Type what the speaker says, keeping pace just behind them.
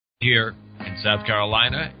here in South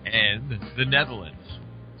Carolina and the Netherlands.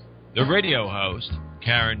 The radio host,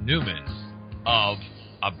 Karen Nurmann, of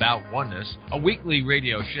About Oneness, a weekly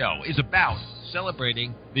radio show, is about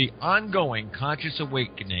celebrating the ongoing conscious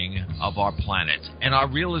awakening of our planet and our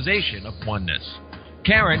realization of oneness.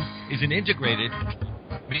 Karen is an integrated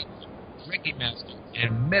Reiki master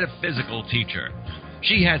and metaphysical teacher.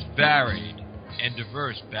 She has varied and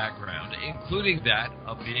diverse background, including that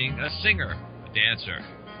of being a singer, a dancer,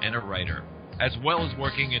 and a writer, as well as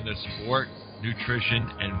working in the sport, nutrition,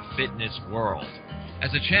 and fitness world.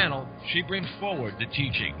 As a channel, she brings forward the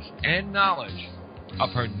teachings and knowledge of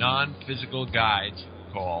her non-physical guides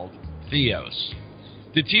called Theos.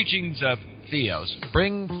 The teachings of Theos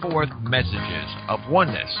bring forth messages of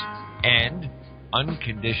oneness and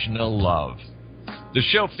unconditional love. The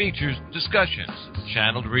show features discussions,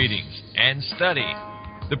 channeled readings, and study.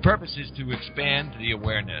 The purpose is to expand the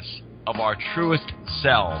awareness of our truest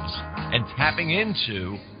selves and tapping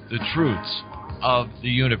into the truths of the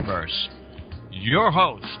universe. Your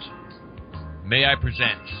host, may I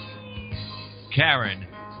present Karen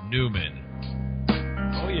Nurmann.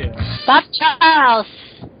 Oh yeah. Bob Charles.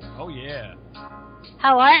 Oh yeah.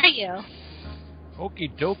 How are you? Okie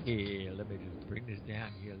dokie. Let me just bring this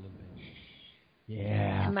down here a little bit.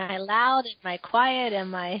 Yeah. Am I loud? Am I quiet?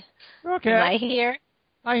 Am I here?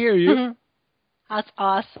 I hear you. That's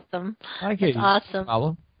awesome. I hear you. Awesome.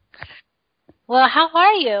 Problem. Well, how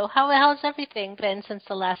are you? How's everything been since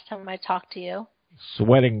the last time I talked to you?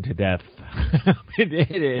 Sweating to death. It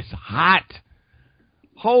is hot.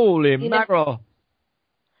 Holy mackerel.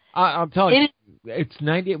 I'm telling you, it's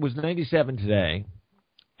 90. It was 97 today,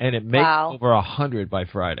 and it makes over 100 by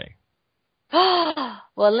Friday.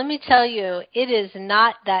 Well, let me tell you, it is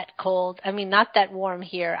not that cold. I mean, not that warm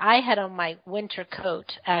here. I had on my winter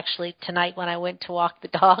coat, actually, tonight when I went to walk the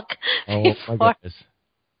dog. Oh, my goodness.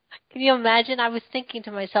 Can you imagine? I was thinking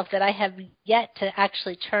to myself that I have yet to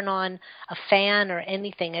actually turn on a fan or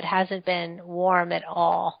anything. It hasn't been warm at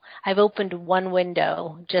all. I've opened one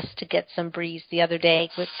window just to get some breeze the other day.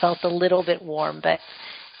 It felt a little bit warm, but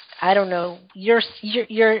I don't know. You're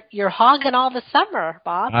hogging all the summer,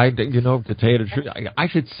 Bob. To tell you the truth, I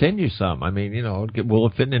should send you some. I mean, will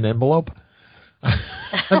it fit in an envelope?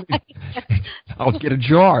 I'll get a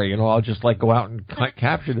jar. I'll just go out and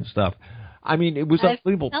capture the stuff. I mean, it was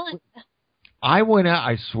unbelievable. I went out.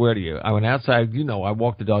 I swear to you, I went outside. I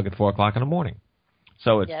walked the dog at 4:00 in the morning,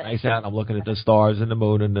 so it's nice out. I'm looking at the stars and the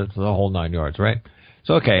moon and the whole 9 yards, right?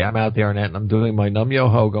 So okay, I'm out there and I'm doing my num yo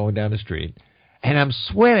ho going down the street. And I'm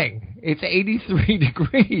sweating. It's 83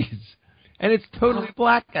 degrees. And it's totally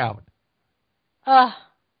blacked out. Oh.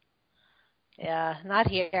 Yeah, not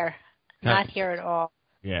here. Not here at all.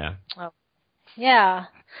 Yeah. Oh. Yeah.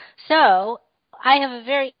 So, I have a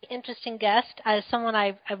very interesting guest, someone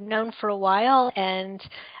I've known for a while, and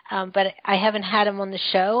but I haven't had him on the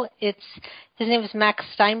show. His name is Max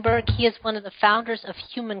Steinberg. He is one of the founders of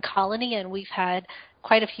Human Colony, and we've had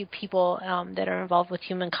quite a few people that are involved with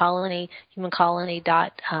Human Colony,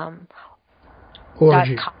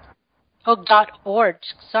 humancolony.org.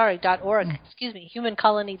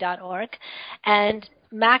 humancolony.org. And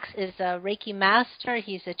Max is a Reiki master.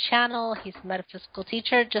 He's a channel. He's a metaphysical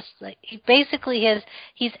teacher.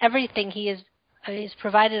 He's everything. He's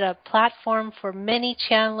provided a platform for many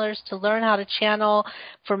channelers to learn how to channel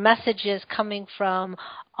for messages coming from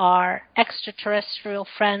our extraterrestrial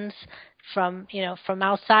friends from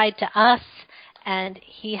outside to us, and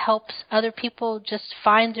he helps other people just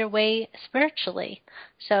find their way spiritually.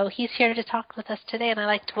 So he's here to talk with us today, and I'd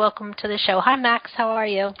like to welcome him to the show. Hi, Max. How are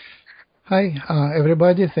you? Hi,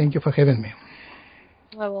 everybody. Thank you for having me.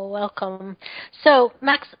 Well, welcome. So,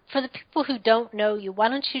 Max, for the people who don't know you, why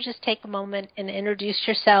don't you just take a moment and introduce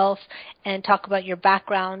yourself and talk about your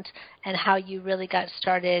background and how you really got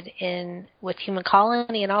started with Human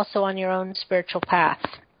Colony and also on your own spiritual path?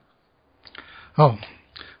 Oh,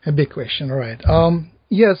 a big question. All right.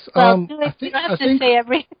 Yes. Well, I think say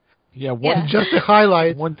every. Yeah. Just a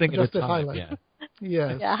highlight. One thing just at a a time. highlight. Yeah.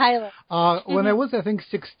 Yes. Yeah, highlight. When I was, I think,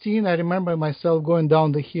 16, I remember myself going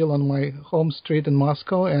down the hill on my home street in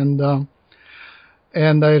Moscow, and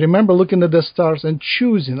I remember looking at the stars and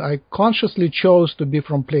choosing. I consciously chose to be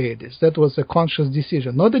from Pleiades. That was a conscious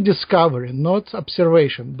decision, not a discovery, not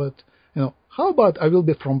observation, but how about I will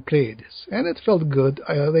be from Pleiades? And it felt good.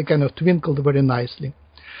 They kind of twinkled very nicely.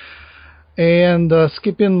 And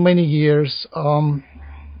skipping many years,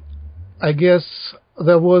 I guess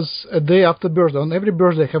there was a day after birthday. On every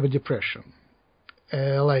birthday, I have a depression.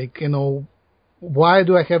 Why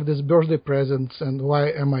do I have these birthday presents and why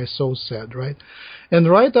am I so sad, right? And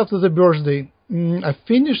right after the birthday, I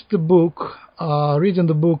finished the book, reading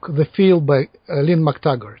the book The Field by Lynn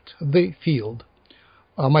McTaggart. The Field.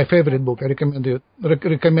 My favorite book. I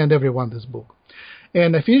recommend everyone this book.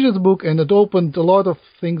 And I finished the book, and it opened a lot of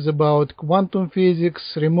things about quantum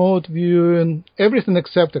physics, remote viewing, everything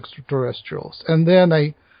except extraterrestrials. And then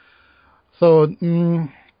I thought,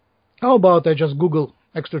 how about I just Google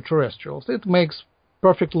extraterrestrials? It makes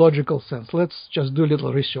perfect logical sense. Let's just do a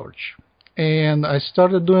little research. And I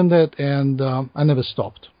started doing that, and I never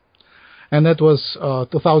stopped. And that was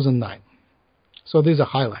 2009. So these are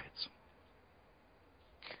highlights.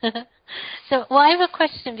 So, well, I have a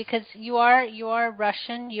question, because you are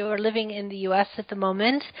Russian. You are living in the U.S. at the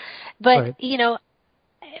moment, but Right. you know,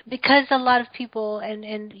 because a lot of people,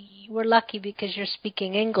 and we're lucky because you're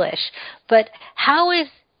speaking English. But how is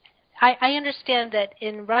I understand that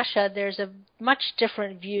in Russia there's a much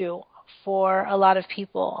different view for a lot of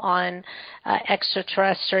people on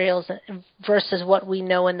extraterrestrials versus what we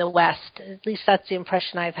know in the West. At least that's the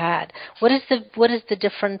impression I've had. What is the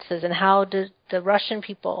differences, and how do the Russian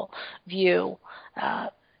people view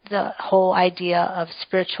the whole idea of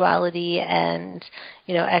spirituality and,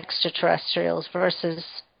 you know, extraterrestrials versus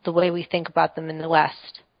the way we think about them in the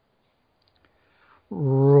West?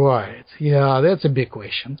 Right. Yeah, that's a big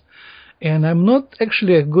question. And I'm not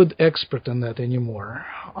actually a good expert on that anymore.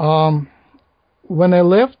 When I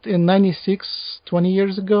left in 96, 20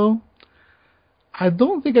 years ago, I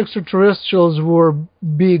don't think extraterrestrials were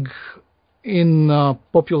big in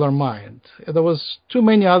popular mind. There was too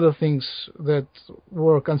many other things that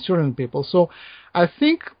were concerning people. So I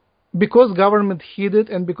think because government hid it,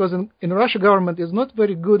 and because in Russia government is not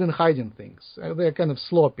very good in hiding things. They're kind of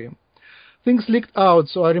sloppy. Things leaked out.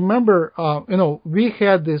 So I remember, we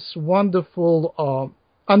had this wonderful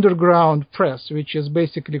underground press, which is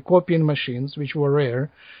basically copying machines, which were rare,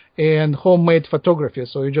 and homemade photography.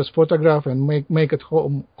 So you just photograph and make at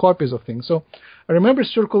home copies of things. So I remember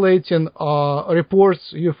circulating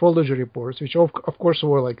reports, ufology reports, which of course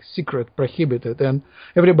were like secret, prohibited, and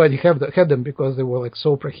everybody had them because they were like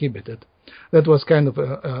so prohibited. That was kind of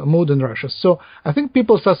a mood in Russia. So I think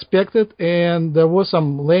people suspected, and there was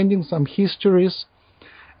some landing, some histories,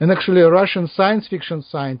 and actually Russian science fiction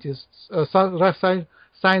scientists,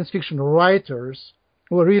 science fiction writers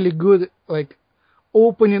were really good, like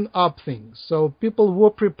opening up things. So people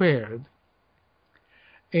were prepared,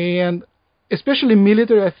 and especially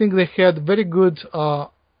military, I think they had very good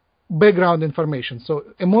background information. So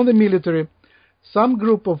among the military, some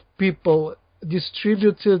group of people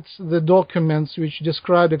distributed the documents which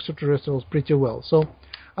describe extraterrestrials pretty well. So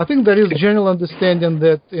I think there is general understanding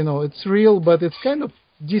that, it's real, but it's kind of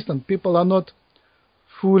distant. People are not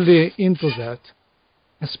fully into that,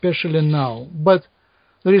 especially now. But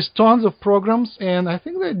there is tons of programs, and I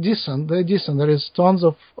think they're decent. There is tons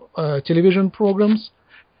of television programs,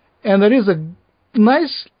 and there is a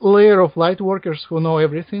nice layer of light workers who know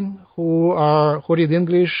everything, who read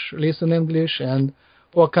English, listen English, and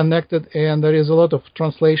who are connected, and there is a lot of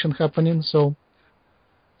translation happening. So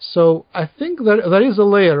I think there is a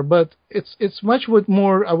layer, but it's much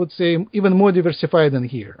more, I would say, even more diversified than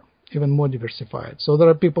here, even more diversified. So there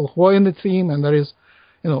are people who are in the team, and there is,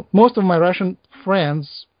 most of my Russian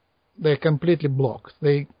friends, they're completely blocked.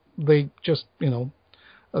 They just,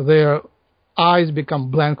 their eyes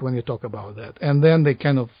become blank when you talk about that. And then they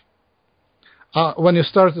kind of, when you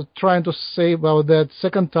start trying to say about that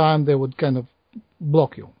second time, they would kind of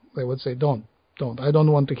block you. They would say, don't. I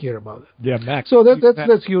don't want to hear about it. Yeah, Max. So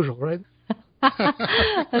that's usual, right?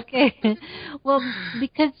 Okay. Well,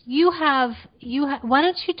 because you have, why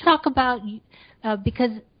don't you talk about,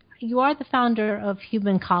 because you are the founder of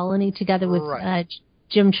Human Colony together with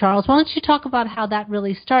Jim Charles. Why don't you talk about how that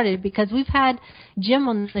really started? Because we've had Jim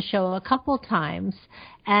on the show a couple times,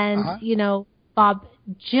 and Bob,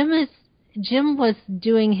 Jim was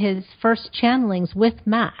doing his first channelings with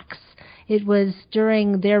Max. It was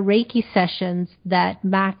during their Reiki sessions that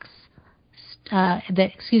that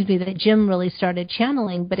Jim really started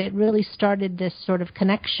channeling, but it really started this sort of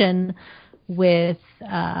connection with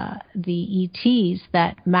the ETs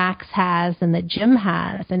that Max has and that Jim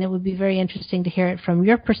has, and it would be very interesting to hear it from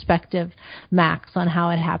your perspective, Max, on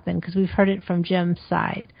how it happened, because we've heard it from Jim's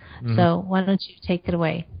side. Mm-hmm. So why don't you take it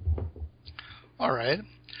away? All right.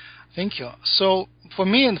 Thank you. So for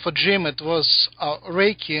me and for Jim, it was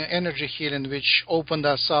Reiki energy healing which opened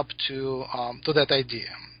us up to that idea.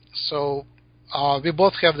 So we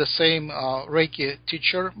both have the same Reiki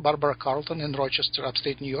teacher, Barbara Carlton, in Rochester,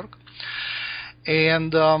 upstate New York.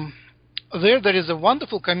 And there is a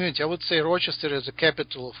wonderful community. I would say Rochester is the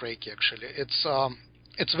capital of Reiki, actually.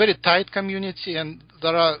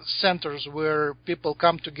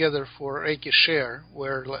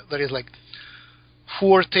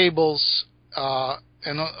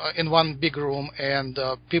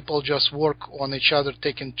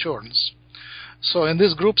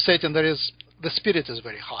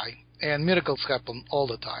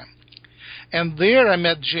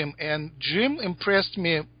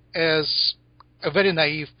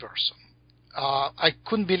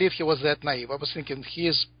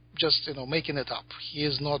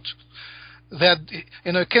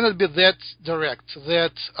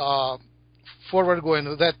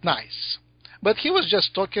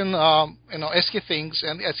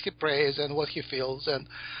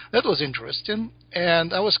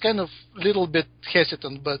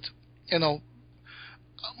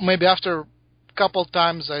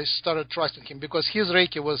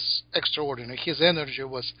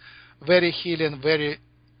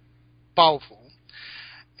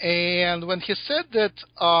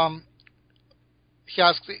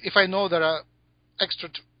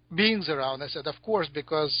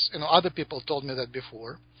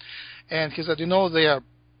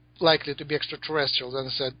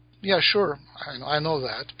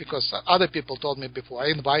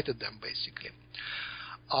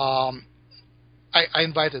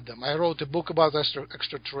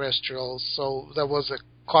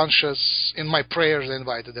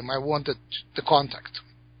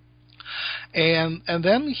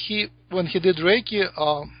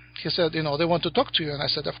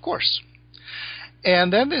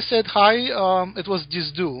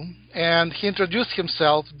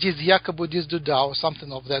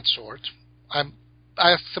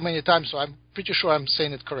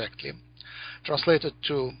 translated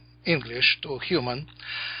to English, to human.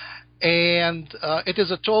 And it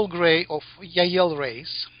is a tall gray of Yahyel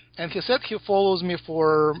race. And he said he follows me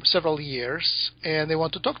for several years, and they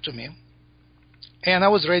want to talk to me. And I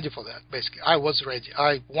was ready for that, basically. I was ready.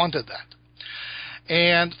 I wanted that.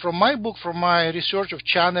 And from my book, from my research of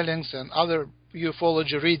channelings and other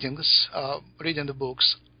ufology readings, reading the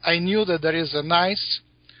books, I knew that there is a nice,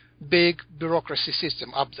 big bureaucracy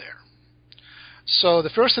system up there. So the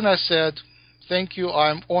first thing I said, thank you,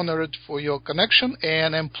 I'm honored for your connection,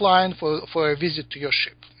 and I'm applying for a visit to your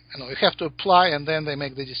ship. You have to apply, and then they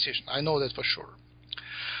make the decision. I know that for sure.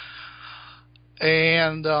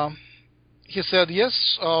 And he said,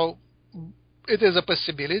 yes, it is a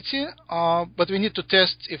possibility, but we need to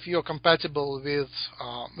test if you're compatible with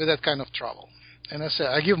that kind of travel. And I said,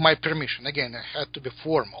 I give my permission. Again, it had to be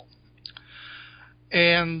formal.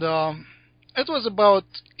 And it was about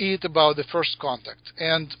the first contact.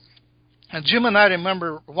 And Jim and I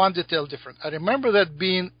remember one detail different. I remember that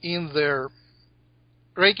being in their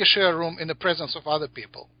Reiki share room in the presence of other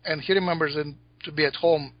people. And he remembers it to be at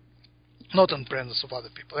home, not in presence of other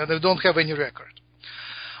people. And they don't have any record.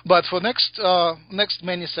 But for next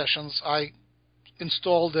many sessions, I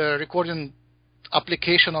installed a recording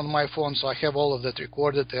application on my phone, so I have all of that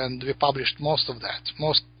recorded, and we published most of that.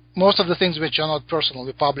 Most of the things which are not personal,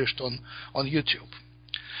 we published on YouTube.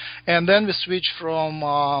 And then we switched from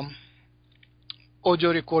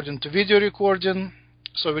audio recording to video recording.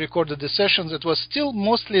 So we recorded the sessions. It was still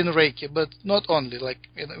mostly in Reiki, but not only.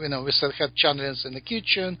 We still had channelings in the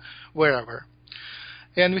kitchen, wherever.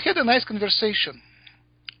 And we had a nice conversation.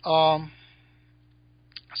 So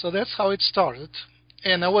that's how it started.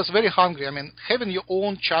 And I was very hungry. I mean, having your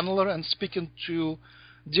own channeler and speaking to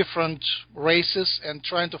different races and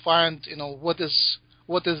trying to find, what is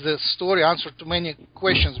the story, answer to many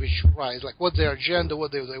questions which rise, like what's their agenda,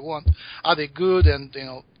 what do they want, are they good, and,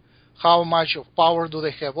 how much of power do they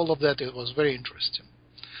have, all of that. It was very interesting.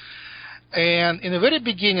 And in the very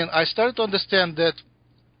beginning, I started to understand that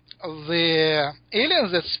the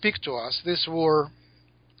aliens that speak to us, these were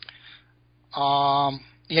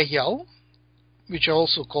Yahyel, which are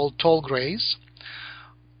also called tall grays,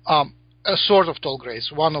 a sort of tall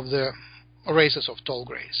grays, one of the races of tall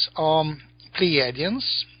grays. Pleiadians,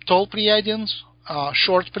 tall Pleiadians,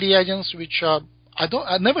 short Pleiadians, which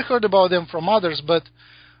I never heard about them from others, but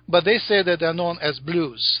they say that they're known as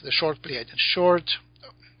blues, the short Pleiadians, short,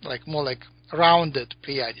 more like rounded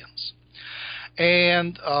Pleiadians,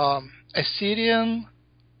 and a Sirian,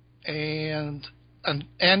 and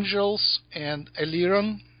angels, and a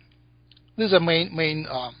Lyran. These are main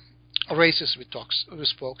races we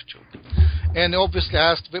spoke to. And obviously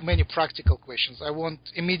I asked many practical questions. I want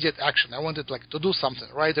immediate action. I wanted to do something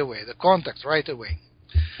right away, the contact right away.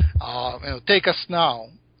 Take us now.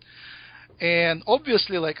 And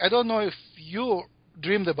obviously, I don't know if you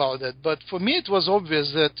dreamed about that, but for me it was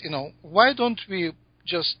obvious that, why don't we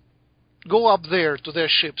just go up there to their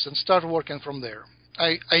ships and start working from there?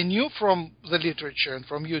 I knew from the literature and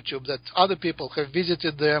from YouTube that other people have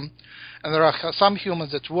visited them, and there are some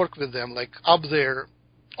humans that work with them, like up there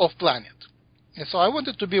off planet. And so I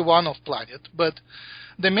wanted to be one off planet, but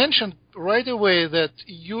they mentioned right away that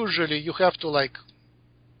usually you have to, like,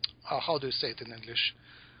 how do you say it in English?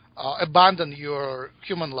 Abandon your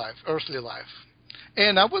human life, earthly life.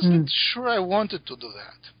 And I wasn't sure I wanted to do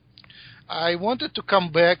that. I wanted to come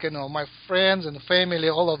back, my friends and family,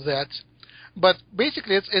 all of that. But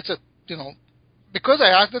basically, it's a, because I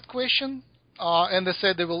asked that question, and they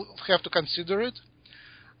said they will have to consider it,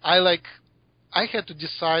 I had to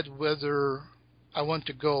decide whether I want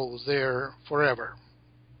to go there forever,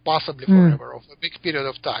 possibly forever, of a big period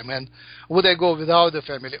of time. And would I go without the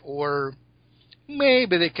family, or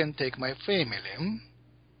maybe they can take my family,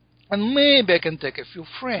 and maybe I can take a few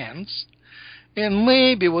friends, and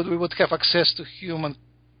maybe we would have access to human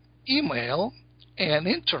email and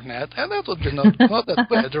internet, and that would be not that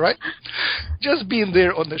bad, right? Just being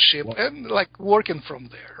there on the ship and working from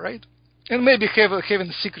there, right? And maybe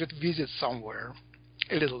having secret visits somewhere,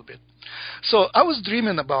 a little bit. So I was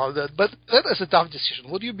dreaming about that, but that is a tough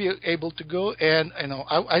decision. Would you be able to go? And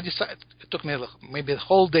I decided. It took me maybe a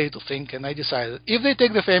whole day to think, and I decided if they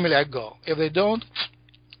take the family, I go. If they don't,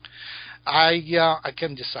 I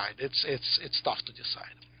can decide. It's tough to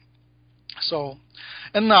decide. So,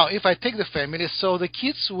 and now if I take the family, so the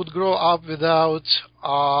kids would grow up without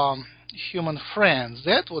human friends.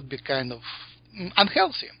 That would be kind of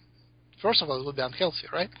unhealthy. First of all, it would be unhealthy,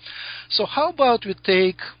 right? So how about we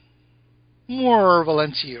take more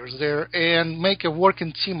volunteers there and make a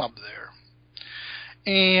working team up there?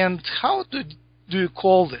 And how do you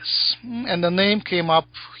call this? And the name came up,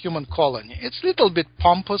 human colony. It's a little bit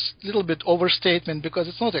pompous, a little bit overstatement, because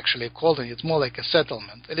it's not actually a colony. It's more like a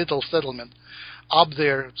settlement, a little settlement up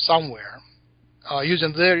there somewhere,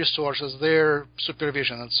 using their resources, their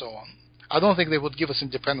supervision, and so on. I don't think they would give us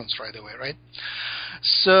independence right away, right?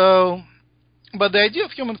 So, but the idea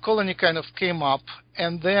of human colony kind of came up,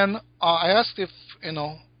 and then I asked if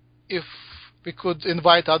we could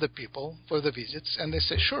invite other people for the visits, and they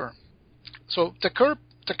said sure. So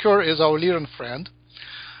𝗪𝗪𝗧 is our Lyran friend.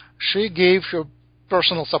 She gave her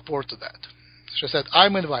personal support to that. She said,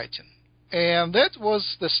 I'm inviting. And that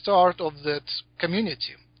was the start of that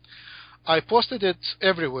community. I posted it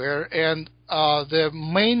everywhere, and the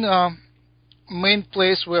main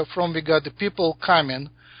place where from we got the people coming.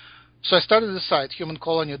 So I started the site,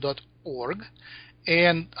 humancolony.org,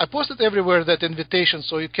 and I posted everywhere that invitation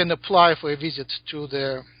so you can apply for a visit to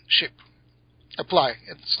the ship. Apply.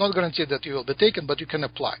 It's not guaranteed that you will be taken, but you can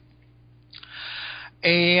apply.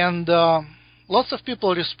 And lots of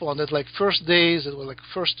people responded. Like first days, it was like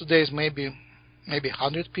first 2 days, maybe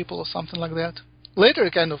 100 people or something like that. Later,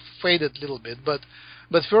 it kind of faded a little bit, but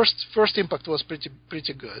first impact was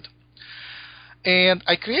pretty good. And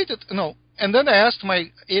I created and then I asked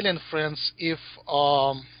my alien friends if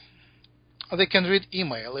they can read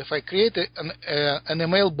email. If I create an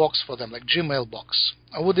email box for them, like Gmail box,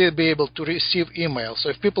 would they be able to receive email? So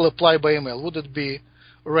if people apply by email, would it be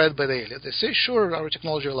read by the alien? They say, sure, our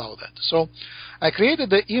technology allows that. So I created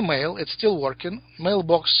the email. It's still working.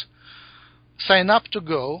 Mailbox,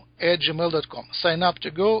 signuptogo@gmail.com.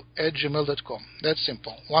 Signuptogo@gmail.com. That's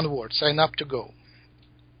simple. One word, sign up to go.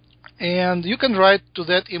 And you can write to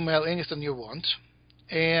that email anything you want.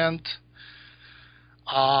 And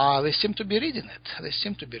they seem to be reading it.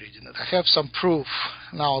 I have some proof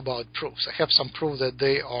now about proofs. I have some proof that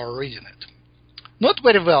they are reading it. Not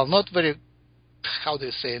very well, not very, how do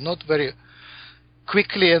you say, not very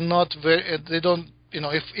quickly, and not very, they don't,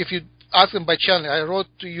 if you ask them by channel, I wrote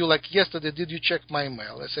to you like yesterday, did you check my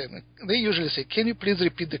email? They usually say, can you please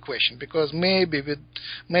repeat the question? Because maybe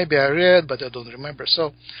I read, but I don't remember.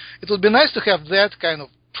 So it would be nice to have that kind of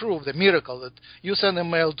prove the miracle that you send a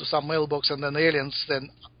mail to some mailbox and then aliens then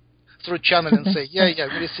through channel and say, yeah, we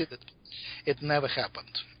received it. It never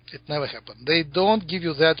happened. They don't give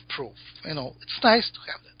you that proof. It's nice to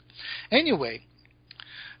have that. Anyway,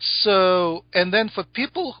 so, and then for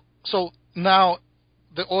people, so now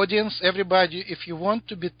the audience, everybody, if you want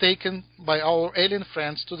to be taken by our alien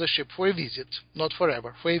friends to the ship for a visit, not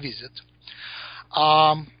forever, for a visit,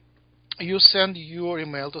 you send your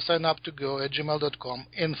email to signuptogo@gmail.com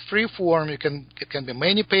in free form. It can be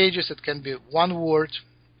many pages, it can be one word,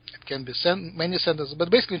 it can be many sentences, but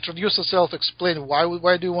basically introduce yourself, explain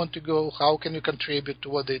why do you want to go, how can you contribute to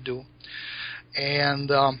what they do,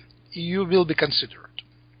 and you will be considered.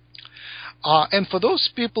 And for those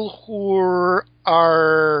people who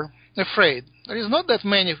are afraid, there is not that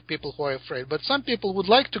many people who are afraid, but some people would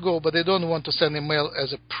like to go, but they don't want to send email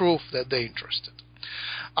as a proof that they're interested.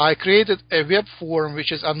 I created a web form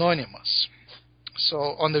which is anonymous. So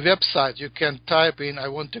on the website, you can type in, I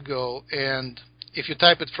want to go, and if you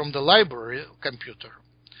type it from the library computer,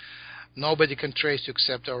 nobody can trace you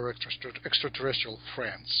except our extraterrestrial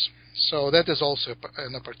friends. So that is also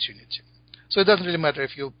an opportunity. So it doesn't really matter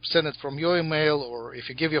if you send it from your email or if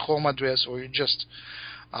you give your home address or you just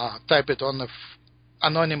type it on the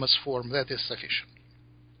anonymous form, that is sufficient.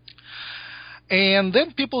 And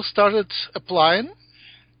then people started applying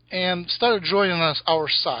and started joining our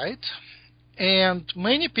site. And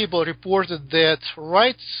many people reported that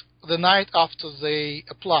right the night after they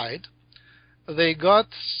applied, they got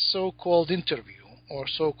so-called interview or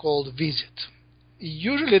so-called visit.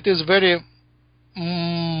 Usually it is very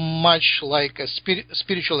much like a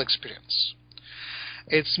spiritual experience.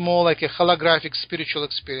 It's more like a holographic spiritual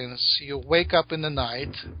experience. You wake up in the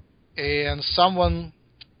night and someone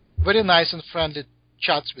very nice and friendly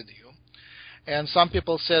chats with you. And some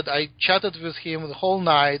people said, I chatted with him the whole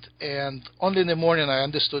night, and only in the morning I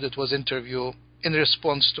understood it was interview in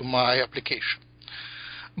response to my application.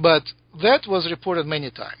 But that was reported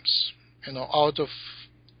many times. Out of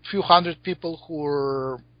few hundred people who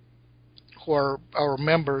are our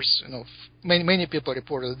members, many people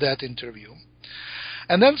reported that interview.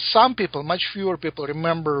 And then some people, much fewer people,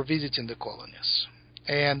 remember visiting the colonies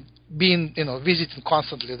and being, visiting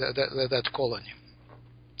constantly that colony.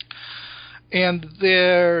 And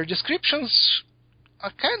their descriptions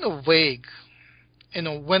are kind of vague.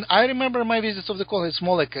 When I remember my visits of the colony, it's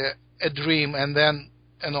more like a dream, and then,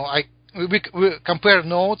 we compare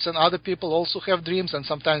notes, and other people also have dreams, and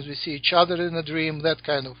sometimes we see each other in a dream, that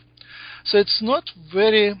kind of. So it's not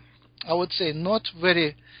very, I would say, not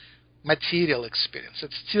very material experience.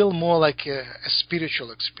 It's still more like a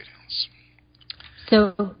spiritual experience.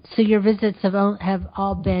 So your visits have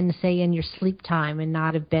all been, say, in your sleep time and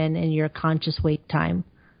not have been in your conscious wake time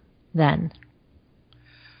then?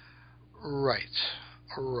 Right.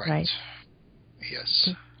 Yes.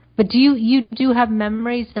 But do you do have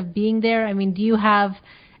memories of being there? I mean,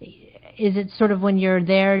 is it sort of when you're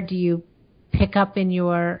there, do you pick up in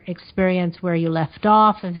your experience where you left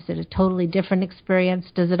off? Is it a totally different experience?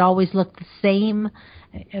 Does it always look the same?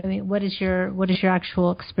 I mean, what is your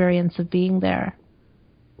actual experience of being there?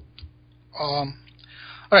 All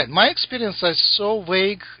right, my experience is so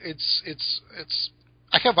vague. It's.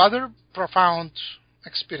 I have other profound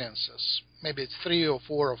experiences. Maybe it's 3 or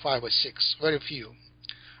 4 or 5 or 6. Very few,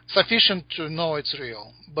 sufficient to know it's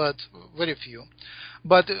real, but very few.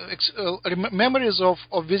 But memories of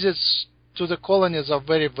visits to the colonies are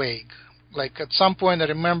very vague. Like at some point, I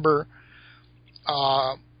remember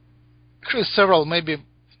several, maybe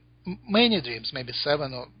many dreams, maybe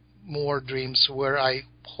 7 or more dreams where I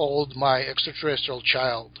hold my extraterrestrial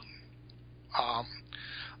child,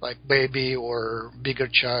 like baby or bigger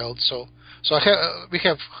child. So we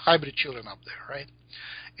have hybrid children up there, right?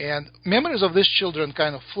 And memories of these children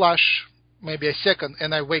kind of flash maybe a second,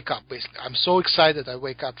 and I wake up. Basically, I'm so excited I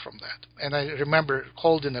wake up from that, and I remember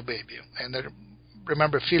holding a baby, and I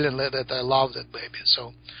remember feeling that I love that baby.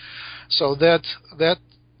 So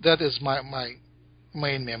that is my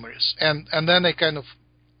main memories, and then I kind of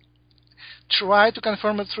try to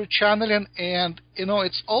confirm it through channeling, and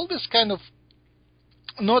it's always kind of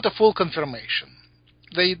not a full confirmation.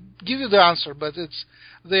 They give you the answer, but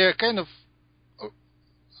they're kind of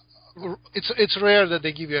it's rare that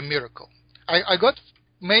they give you a miracle. I got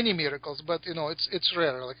many miracles, but it's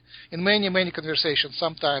rare. Like in many conversations,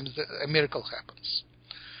 sometimes a miracle happens.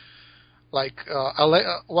 Like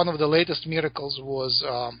one of the latest miracles was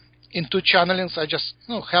in 2 channelings. I just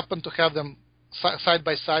happened to have them side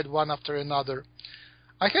by side, one after another.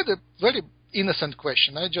 I had a very innocent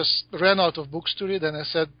question. I just ran out of books to read, and I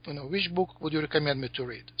said, which book would you recommend me to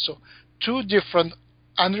read? So 2 different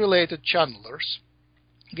unrelated channelers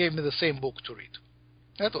gave me the same book to read.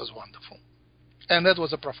 That was wonderful. And that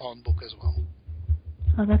was a profound book as well.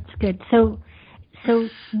 Oh, that's good. So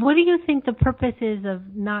what do you think the purpose is of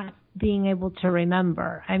not being able to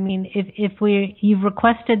remember? I mean, you've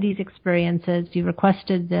requested these experiences, you've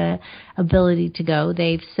requested the ability to go,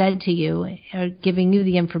 they've said to you, or giving you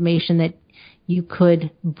the information that you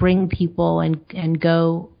could bring people and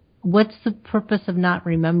go, what's the purpose of not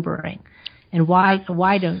remembering? And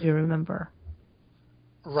why don't you remember?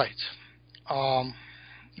 Right.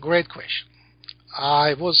 Great question.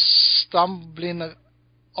 I was stumbling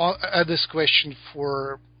at this question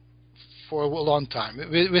for a long time.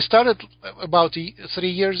 We started about 3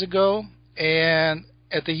 years ago, and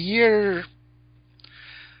at a year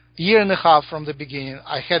and a half from the beginning,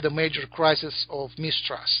 I had a major crisis of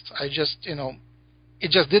mistrust. I just,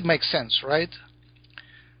 it just did make sense, right?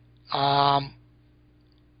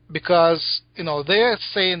 because they're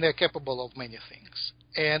saying they're capable of many things,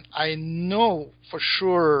 and I know for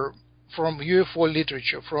sure from UFO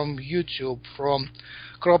literature, from YouTube, from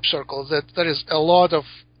crop circles, that there is a lot of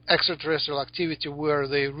extraterrestrial activity where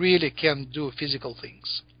they really can do physical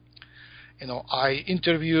things. I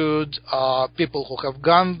interviewed people who have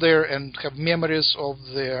gone there and have memories of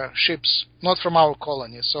their ships, not from our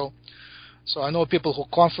colony. So I know people who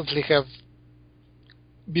constantly have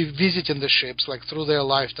been visiting the ships, like through their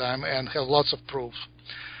lifetime, and have lots of proof.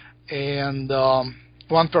 And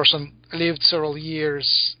one person lived several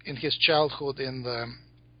years in his childhood in the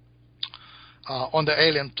on the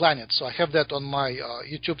alien planet. So I have that on my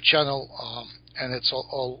YouTube channel, and it's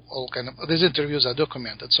all kind of, these interviews are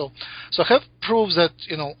documented. So I have proofs that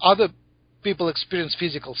other people experience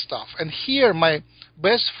physical stuff. And here my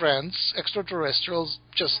best friends, extraterrestrials,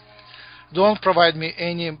 just don't provide me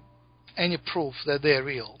any proof that they're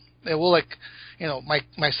real. They will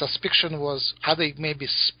my suspicion was, are they maybe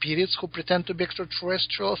spirits who pretend to be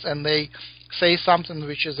extraterrestrials and they say something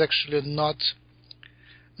which is actually not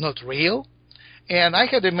real? And I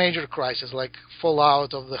had a major crisis, like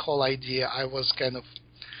fallout of the whole idea. I was kind of,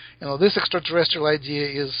 this extraterrestrial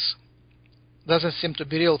idea doesn't seem to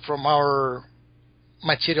be real from our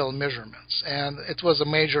material measurements. And it was a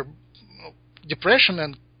major depression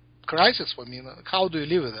and crisis for me. How do you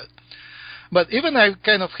live with it? But even I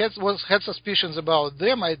kind of had suspicions about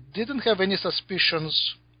them. I didn't have any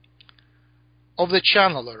suspicions of the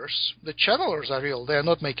channelers. The channelers are real. They are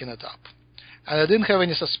not making it up. And I didn't have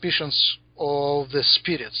any suspicions of the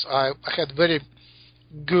spirits. I had very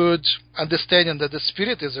good understanding that the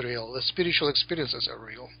spirit is real. The spiritual experiences are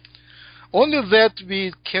real. Only that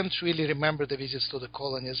we can't really remember the visits to the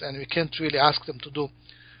colonies, and we can't really ask them to do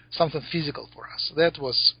something physical for us. That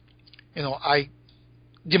was, I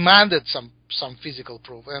demanded some physical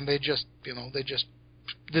proof, and they just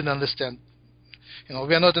didn't understand.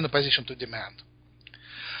 We are not in a position to demand.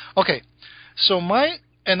 Okay,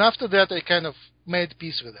 and after that I kind of made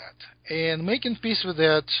peace with that. And making peace with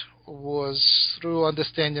that was through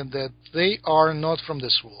understanding that they are not from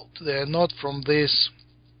this world. They are not from this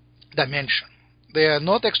dimension. They are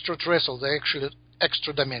not extraterrestrial. They're actually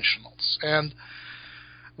extra-dimensionals. And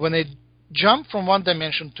when they jump from one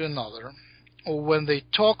dimension to another, or when they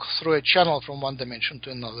talk through a channel from one dimension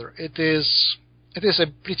to another, it is a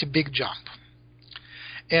pretty big jump.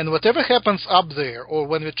 And whatever happens up there, or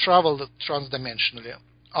when we travel transdimensionally,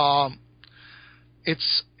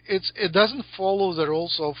 it doesn't follow the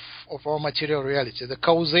rules of our material reality. The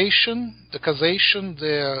causation,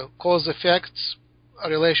 the cause-effect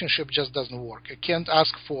relationship just doesn't work. You can't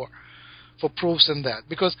ask for proofs in that,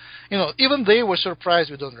 because even they were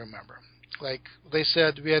surprised we don't remember. Like they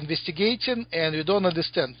said, we are investigating and we don't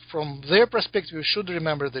understand. From their perspective, we should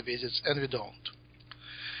remember the visits, and we don't.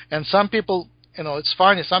 And some people, it's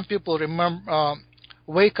funny. Some people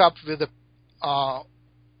wake up with a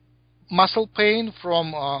muscle pain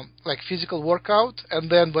from like physical workout, and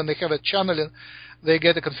then when they have a channeling, they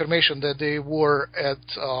get a confirmation that they were at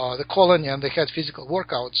the colony and they had physical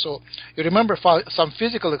workout. So you remember some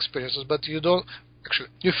physical experiences, but you don't actually.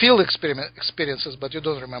 You feel experiences, but you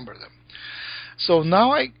don't remember them. So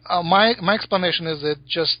now my explanation is that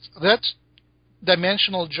just that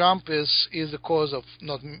dimensional jump is the cause of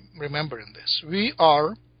not remembering this. We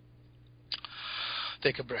are,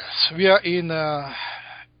 take a breath. We are in an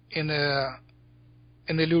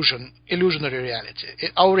illusionary reality.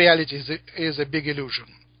 Our reality is a big illusion,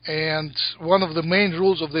 and one of the main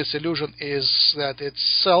rules of this illusion is that it's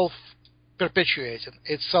self-perpetuating,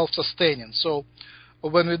 it's self-sustaining. So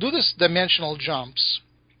when we do these dimensional jumps,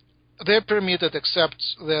 they're permitted, except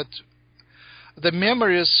that the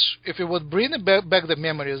memories, if we would bring back the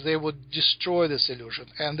memories, they would destroy this illusion.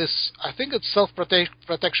 And this, I think it's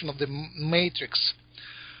self-protection of the matrix,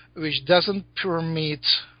 which doesn't permit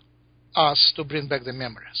us to bring back the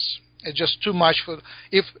memories. It's just too much for,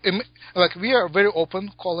 we are a very open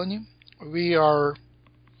colony. We are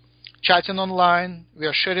chatting online. We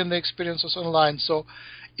are sharing the experiences online. So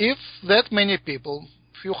if that many people,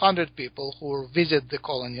 few hundred people who visit the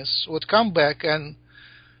colonies would come back and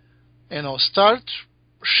start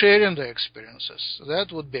sharing their experiences,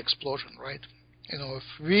 that would be explosion, right? If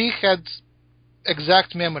we had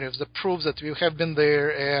exact memory of the proof that we have been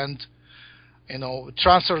there, and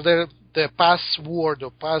transfer the password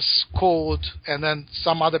or passcode, and then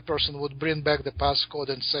some other person would bring back the passcode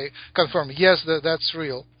and say, confirm, yes, that's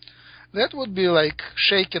real, that would be like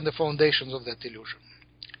shaking the foundations of that illusion.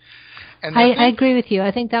 And I agree with you.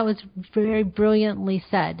 I think that was very brilliantly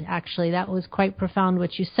said, actually. That was quite profound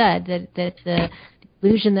what you said, that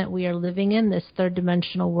illusion that we are living in, this third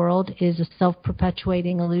dimensional world, is a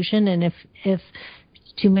self-perpetuating illusion. And if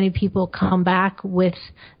too many people come back with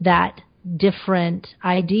that different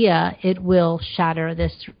idea, it will shatter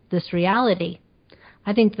this reality.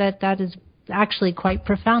 I think that is actually quite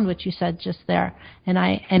profound what you said just there, and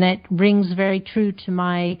it rings very true to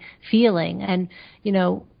my feeling. And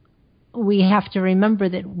we have to remember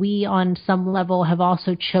that we, on some level, have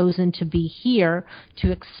also chosen to be here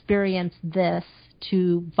to experience this,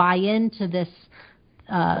 to buy into this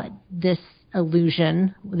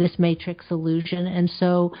illusion, this matrix illusion. And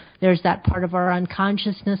so there's that part of our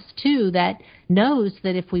unconsciousness too that knows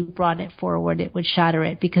that if we brought it forward, it would shatter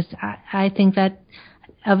it. Because I think that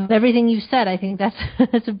of everything you've said, I think that's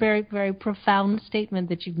a very, very profound statement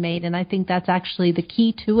that you've made. And I think that's actually the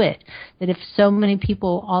key to it, that if so many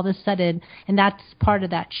people all of a sudden, and that's part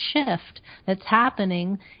of that shift that's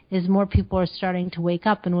happening, is more people are starting to wake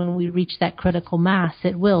up. And when we reach that critical mass,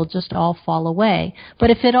 it will just all fall away.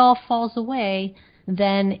 But if it all falls away,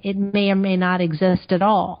 then it may or may not exist at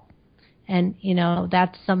all. And,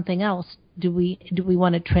 that's something else. Do we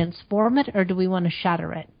want to transform it, or do we want to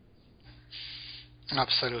shatter it?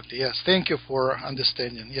 Absolutely, yes. Thank you for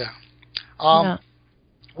understanding. Yeah.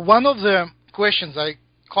 One of the questions I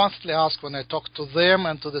constantly ask when I talk to them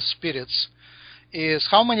and to the spirits is,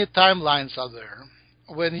 how many timelines are there?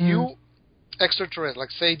 When you, extraterrestrial,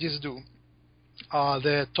 like say Dizdu,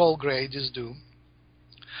 the tall gray Dizdu,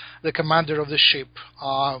 the commander of the ship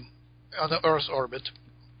on the Earth's orbit,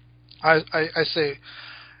 I say,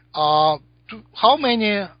 how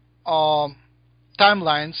many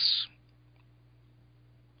timelines,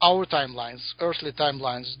 our timelines, earthly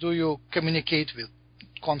timelines, do you communicate with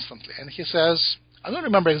constantly? And he says, I don't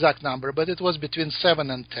remember exact number, but it was between 7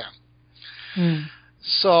 and 10.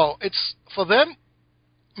 So it's, for them,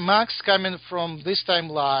 Max coming from this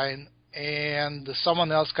timeline and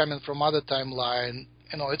someone else coming from other timeline,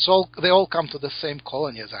 it's all, they all come to the same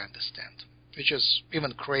colony, as I understand, which is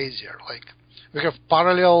even crazier. Like, we have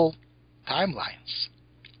parallel timelines.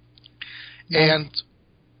 And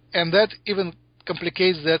that even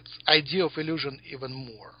complicates that idea of illusion even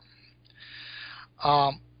more.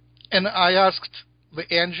 And I asked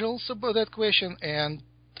the angels about that question and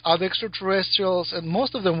other extraterrestrials, and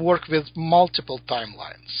most of them work with multiple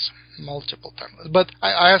timelines. But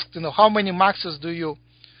I asked, how many Maxes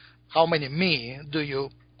how many me do you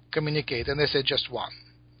communicate? And they said just one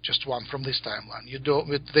from this timeline.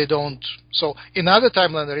 They don't. So in other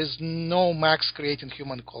timeline, there is no Max creating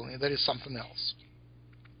human colony. There is something else.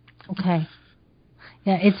 Okay.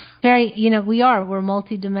 Yeah, it's very, we're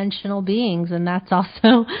multidimensional beings, and that's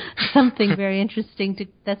also something very interesting.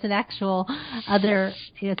 That's an actual other,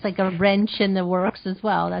 it's like a wrench in the works as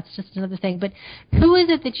well. That's just another thing. But who is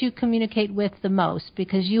it that you communicate with the most?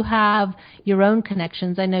 Because you have your own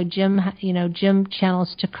connections. I know Jim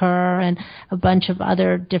channels 𝗪𝗓 and a bunch of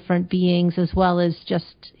other different beings, as well as just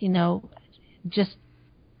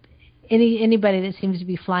anybody that seems to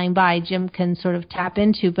be flying by, Jim can sort of tap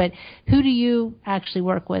into. But who do you actually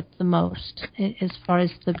work with the most as far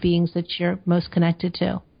as the beings that you're most connected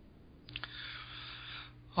to?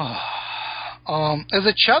 As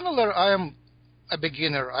a channeler, I am a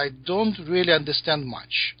beginner. I don't really understand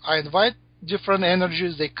much. I invite different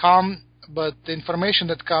energies. They come, but the information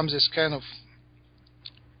that comes is kind of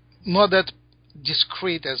not that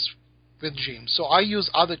discreet as with Jim. So I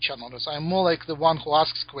use other channelers. I'm more like the one who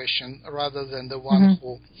asks question rather than the one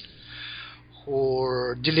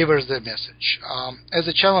who delivers the message. As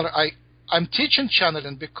a channeler, I'm teaching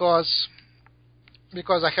channeling because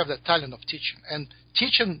I have the talent of teaching. And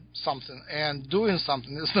teaching something and doing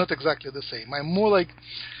something is not exactly the same. I'm more like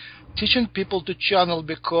teaching people to channel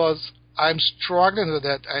because I'm struggling with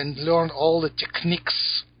that and learn all the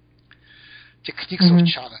techniques of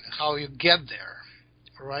channeling, how you get there.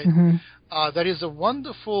 Right. There is a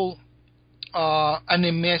wonderful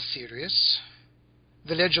anime series,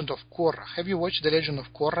 The Legend of Korra. Have you watched The Legend of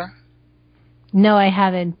Korra? No, I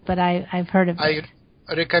haven't, but I've heard of it.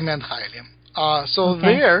 I recommend highly.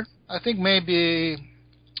 There, I think maybe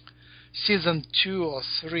season 2 or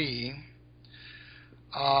 3,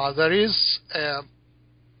 there is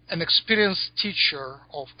an experienced teacher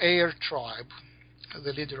of Air Tribe,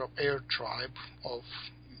 the leader of Air Tribe, of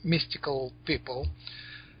mystical people,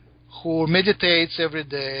 who meditates every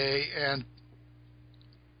day,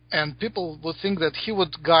 and people would think that he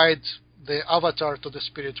would guide the avatar to the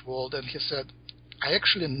spirit world, and he said, I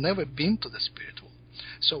actually never been to the spirit world.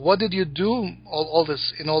 So what did you do all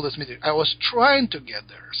this meeting? I was trying to get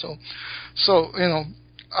there. So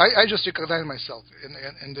I just recognize myself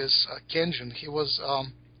in this Kenjin. He was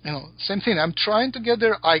same thing. I'm trying to get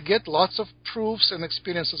there. I get lots of proofs and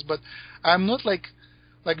experiences, but I'm not like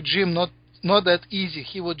Jim, not that easy.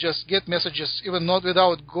 He would just get messages, even not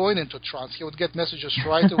without going into trance. He would get messages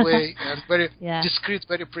right away and very discreet,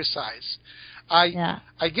 very precise. I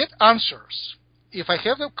get answers. If I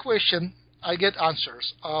have a question, I get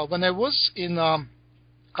answers. When I was in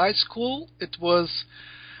high school, it was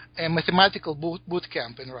a mathematical boot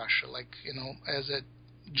camp in Russia. As a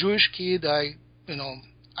Jewish kid, I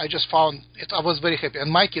just found it. I was very happy,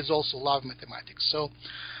 and my kids also love mathematics. So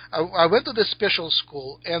I went to this special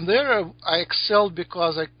school, and there I excelled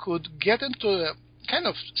because I could get into a kind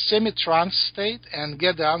of semi-trance state and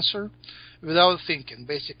get the answer without thinking.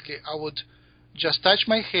 Basically, I would just touch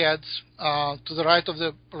my head to the right of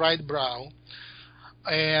the right brow,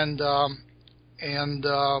 and I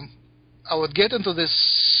would get into this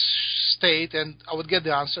state, and I would get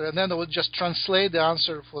the answer, and then I would just translate the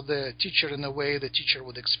answer for the teacher in a way the teacher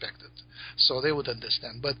would expect it, so they would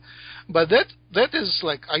understand. But that is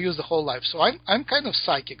like I use the whole life. So I'm kind of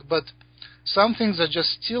psychic, but some things are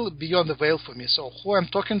just still beyond the veil for me. So who I'm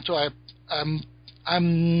talking to,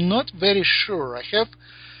 I'm not very sure.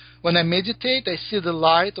 When I meditate, I see the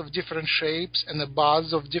light of different shapes and the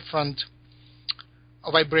buzz of different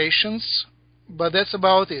vibrations, but that's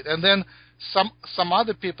about it. And then some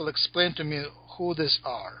other people explain to me who these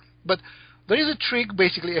are. But there is a trick,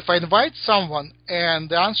 basically. If I invite someone and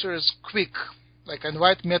the answer is quick, like I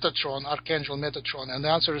invite Metatron, Archangel Metatron, and the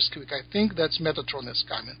answer is quick, I think that's Metatron is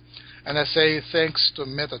coming. And I say thanks to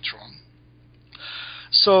Metatron.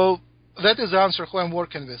 So that is the answer who I'm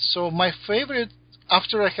working with. So my favorite,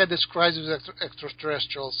 after I had this crisis with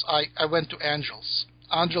extraterrestrials, I went to angels.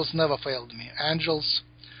 Angels never failed me. Angels,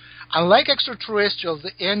 unlike extraterrestrials,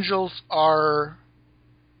 the angels are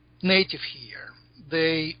native here.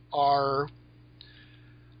 They are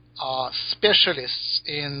specialists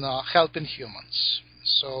in helping humans.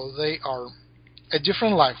 So they are a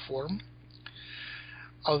different life form.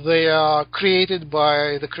 They are created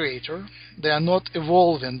by the Creator. They are not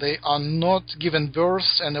evolving. They are not given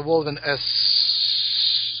birth and evolving as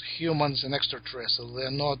humans and extraterrestrials. They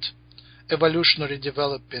are not evolutionary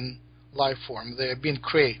developing life form. They are being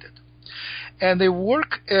created. And they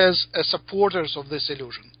work as supporters of this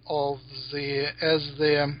illusion,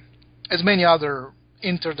 as many other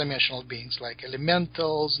interdimensional beings like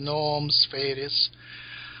elementals, gnomes, fairies.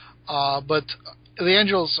 But the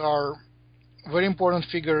angels are very important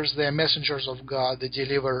figures. They are messengers of God. They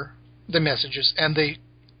deliver the messages, and they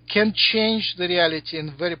can change the reality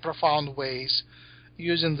in very profound ways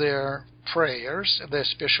using their prayers, their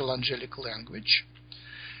special angelic language.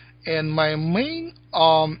 And my main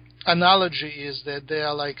analogy is that they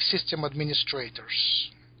are like system administrators.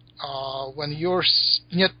 When your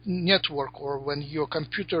network or when your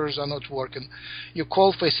computers are not working, you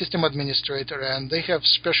call for a system administrator, and they have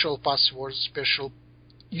special passwords, special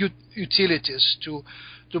utilities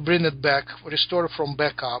to bring it back, restore from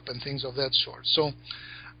backup and things of that sort. So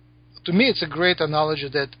to me, it's a great analogy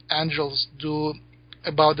that angels do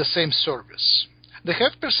about the same service. They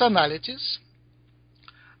have personalities.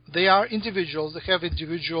 They are individuals. They have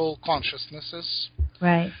individual consciousnesses.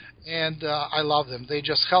 Right. And I love them. They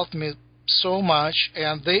just help me so much,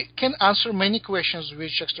 and they can answer many questions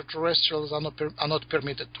which extraterrestrials are not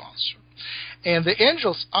permitted to answer. And the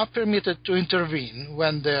angels are permitted to intervene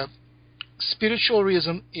when the spiritual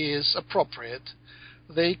reason is appropriate.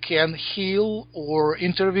 They can heal or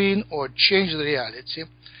intervene or change the reality.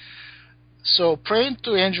 So praying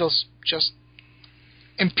to angels just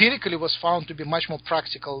empirically was found to be much more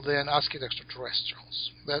practical than asking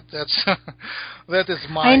extraterrestrials. That is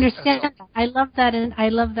my. I understand. I love that, and I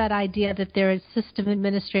love that idea that there is system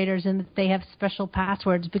administrators and that they have special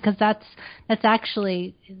passwords, because that's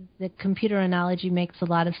actually, the computer analogy makes a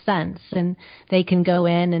lot of sense. And they can go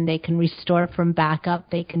in and they can restore from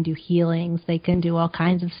backup. They can do healings. They can do all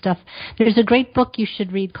kinds of stuff. There's a great book you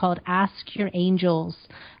should read called Ask Your Angels.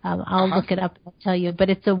 I'll look it up and I'll tell you.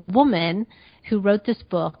 But it's a woman who wrote this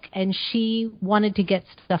book, and she wanted to get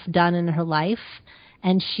stuff done in her life,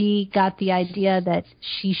 and she got the idea that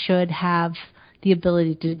she should have the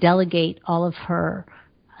ability to delegate all of her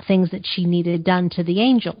things that she needed done to the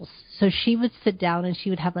angels. So she would sit down and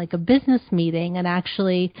she would have like a business meeting and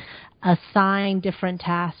actually assign different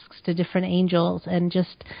tasks to different angels and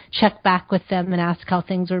just check back with them and ask how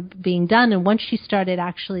things are being done. And once she started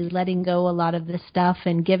actually letting go a lot of this stuff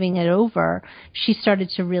and giving it over, she started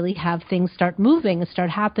to really have things start moving and start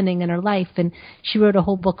happening in her life. And she wrote a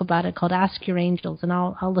whole book about it called Ask Your Angels, and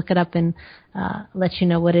I'll look it up and let you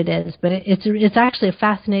know what it is. But it's actually a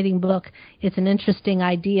fascinating book. It's an interesting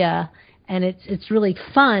idea. and it's really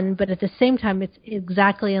fun, but at the same time, it's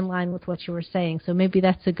exactly in line with what you were saying. So maybe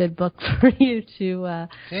that's a good book for you to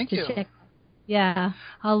Thank you. check. Yeah,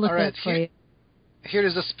 I'll look that for you. Here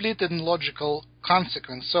is a split in logical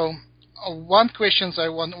consequence. So one question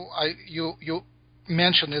you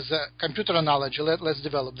mentioned is computer analogy. Let's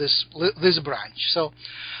develop this branch. So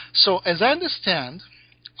as I understand,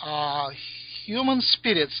 human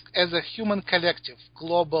spirits as a human collective,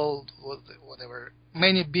 global, whatever,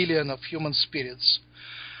 many billion of human spirits,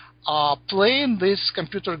 playing this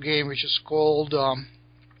computer game which is called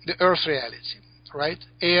the Earth reality, right?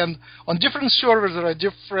 And on different servers there are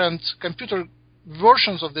different computer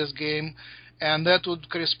versions of this game, and that would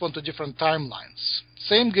correspond to different timelines.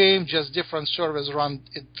 Same game, just different servers run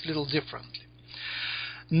it a little differently.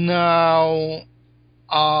 Now,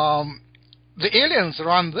 the aliens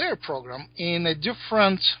run their program in a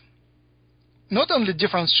different, not only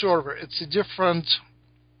different server, it's a different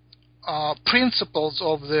principles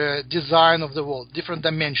of the design of the world, different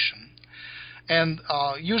dimension. And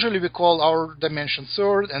usually we call our dimension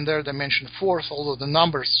third and their dimension fourth, although the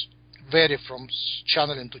numbers vary from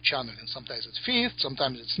channeling to channeling. Sometimes it's fifth,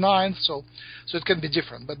 sometimes it's ninth, so it can be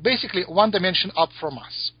different. But basically one dimension up from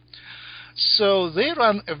us. So they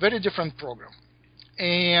run a very different program.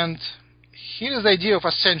 And here is the idea of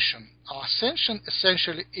ascension. Ascension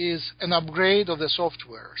essentially is an upgrade of the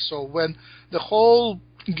software. So when the whole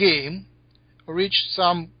game reached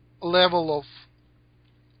some level of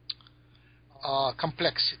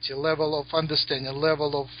complexity, level of understanding,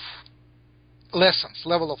 level of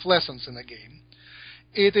lessons in the game,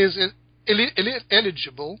 it is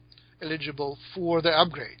eligible for the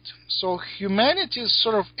upgrade. So humanity is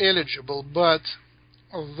sort of eligible, but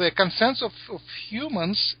the consensus of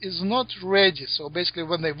humans is not ready. So basically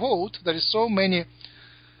when they vote, there is so many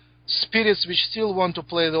spirits which still want to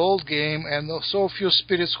play the old game and so few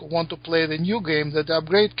spirits who want to play the new game that the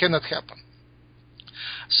upgrade cannot happen.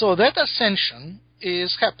 So that ascension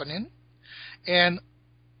is happening, and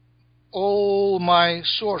all my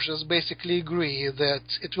sources basically agree that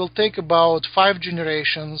it will take about 5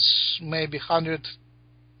 generations, maybe 100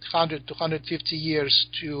 to 150 years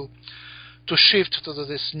to shift to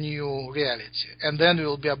this new reality, and then we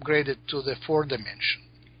will be upgraded to the 4th dimension.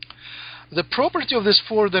 The property of this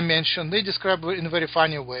 4th dimension, they describe it in a very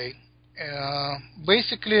funny way.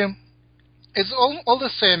 Basically, it's all the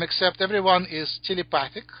same, except everyone is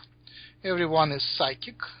telepathic, everyone is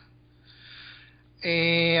psychic,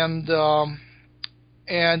 and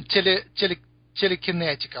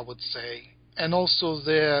telekinetic, I would say. And also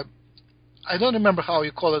I don't remember how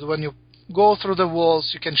you call it, when you go through the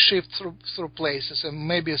walls, you can shift through places, and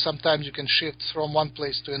maybe sometimes you can shift from one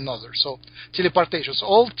place to another. So teleportation.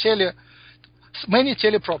 So many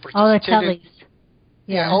teleproperties. All the teles.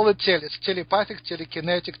 Yeah, all the teles. Telepathic,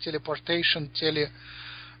 telekinetic, teleportation,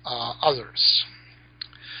 others.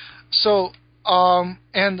 So,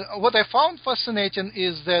 and what I found fascinating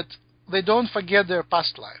is that they don't forget their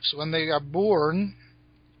past lives. When they are born,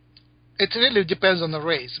 it really depends on the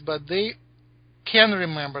race, but they can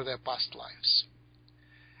remember their past lives.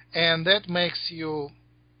 And that makes you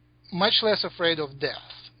much less afraid of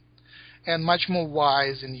death and much more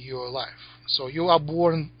wise in your life. So you are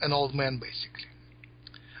born an old man, basically.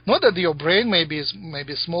 Not that your brain, maybe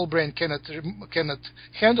a small brain, cannot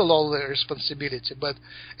handle all the responsibility, but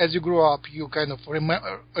as you grow up, you kind of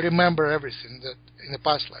remember everything that in the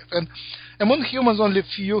past life. And among humans, only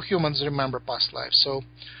few humans remember past lives.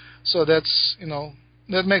 So that's,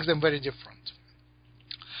 that makes them very different.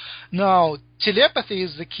 Now, telepathy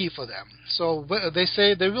is the key for them. So they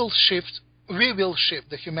say we will shift,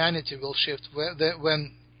 the humanity will shift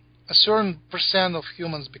when a certain percent of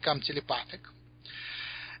humans become telepathic.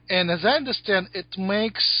 And as I understand, it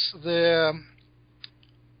makes the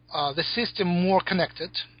system more connected.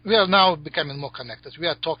 We are now becoming more connected. We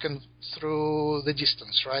are talking through the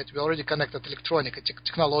distance, right? We are already connected electronically,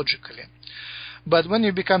 technologically. But when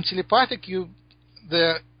you become telepathic,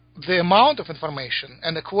 the amount of information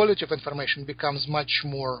and the quality of information becomes much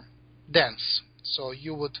more dense. So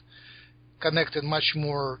you would connect in much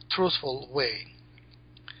more truthful way.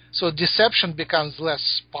 So deception becomes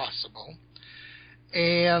less possible.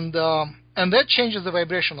 And that changes the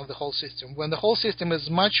vibration of the whole system. When the whole system is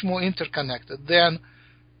much more interconnected, then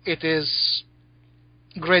it is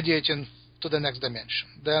gradiating to the next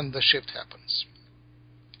dimension. Then the shift happens.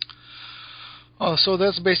 So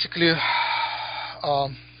that's basically...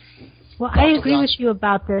 well, I agree with you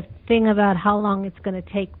about the thing about how long it's going to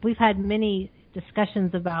take. We've had many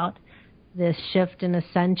discussions about this shift in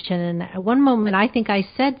ascension, and at one moment I think I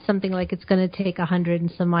said something like it's going to take 100 and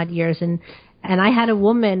some odd years, and And I had a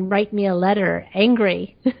woman write me a letter,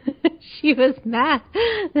 angry. She was mad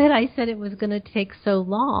that I said it was going to take so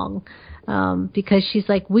long, because she's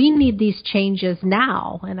like, we need these changes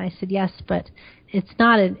now. And I said, yes, but it's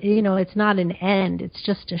not it's not an end. It's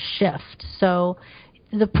just a shift. So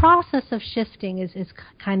the process of shifting is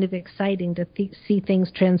kind of exciting to see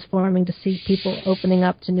things transforming, to see people opening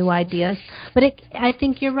up to new ideas. But I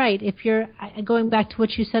think you're right. If you're going back to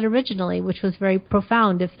what you said originally, which was very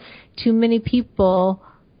profound, if too many people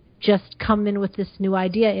just come in with this new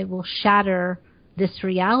idea, it will shatter this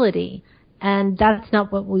reality. And that's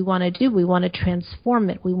not what we want to do. We want to transform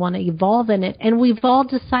it. We want to evolve in it. And we've all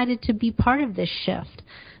decided to be part of this shift.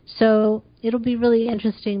 So it'll be really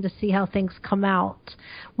interesting to see how things come out.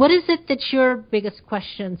 What is it that's your biggest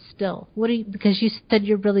question still? Because you said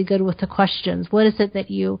you're really good with the questions. What is it that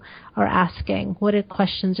you are asking? What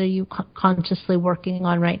questions are you consciously working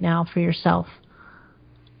on right now for yourself?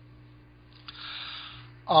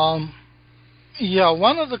 One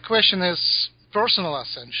of the questions is personal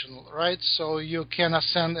ascension, right? So you can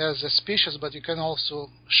ascend as a species, but you can also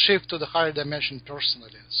shift to the higher dimension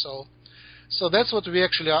personally. So that's what we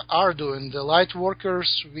actually are doing. The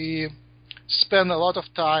Lightworkers, we spend a lot of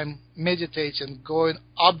time meditating, going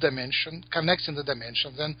up dimension, connecting the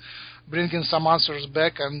dimensions, and bringing some answers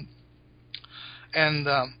back and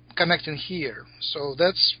connecting here. So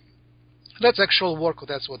that's actual work.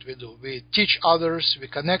 That's what we do. We teach others. We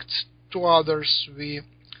connect to others. We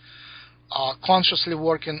are consciously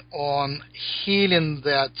working on healing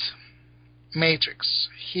that matrix,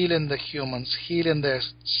 healing the humans, healing their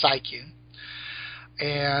psyche,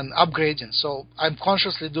 and upgrading. So I'm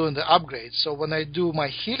consciously doing the upgrade. So when I do my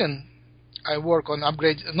healing, I work on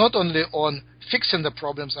upgrade, not only on fixing the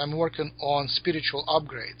problems, I'm working on spiritual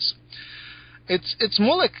upgrades. It's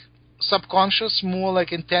more like subconscious, more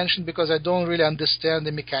like intention, because I don't really understand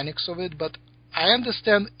the mechanics of it, but I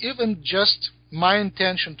understand even just my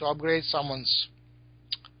intention to upgrade someone's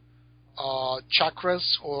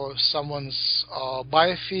chakras or someone's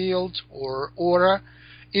biofield or aura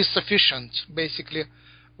is sufficient. Basically,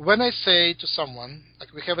 when I say to someone,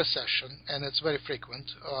 like we have a session, and it's very frequent,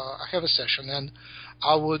 I have a session, and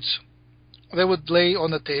they would lay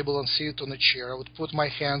on the table and sit on a chair. I would put my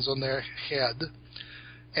hands on their head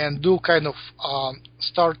and do kind of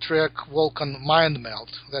Star Trek Vulcan mind melt,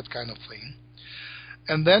 that kind of thing.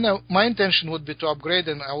 And then my intention would be to upgrade,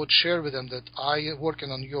 and I would share with them that I am working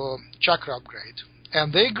on your chakra upgrade.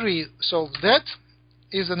 And they agree. So that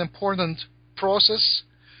is an important process.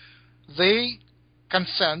 They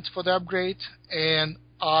consent for the upgrade, and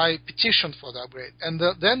I petition for the upgrade. And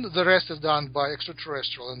then the rest is done by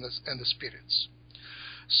extraterrestrial and the spirits.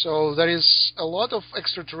 So there is a lot of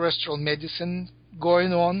extraterrestrial medicine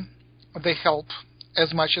going on. They help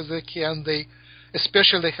as much as they can. They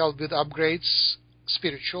especially help with upgrades,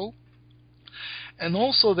 spiritual, and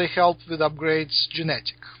also they help with upgrades,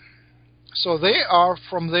 genetic. So they are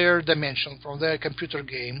from their dimension, from their computer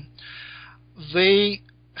game. They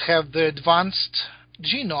have the advanced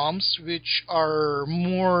genomes, which are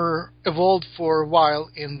more evolved for a while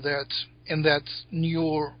in that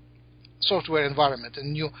new software environment, a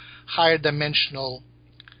new higher dimensional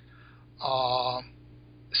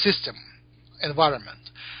system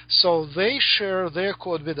environment. So they share their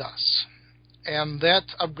code with us, and that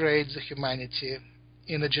upgrades the humanity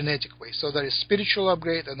in a genetic way. So there is spiritual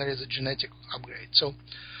upgrade and there is a genetic upgrade. So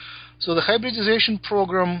the hybridization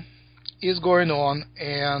program is going on,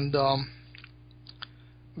 and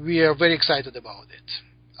we are very excited about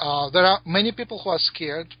it. There are many people who are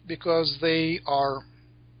scared because they are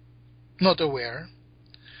not aware.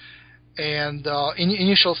 And in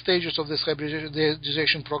initial stages of this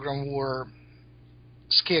hybridization program were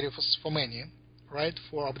scary for many, right,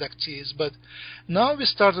 for abductees. But now we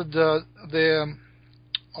started the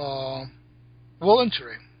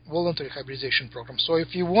voluntary hybridization program. So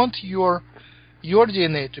if you want your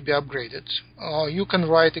DNA to be upgraded, you can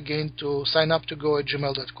write again to sign up to go at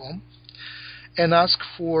gmail.com and ask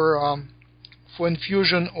for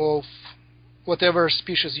infusion of whatever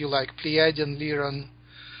species you like: Pleiadian, Lyran,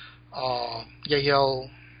 Yahyel,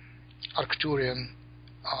 Arcturian,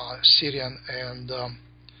 Sirian, and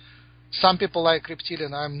some people like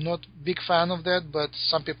Reptilian. I'm not a big fan of that, but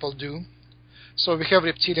some people do. So we have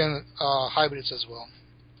Reptilian hybrids as well.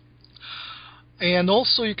 And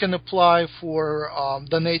also you can apply for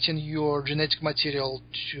donating your genetic material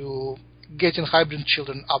to getting hybrid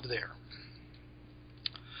children up there.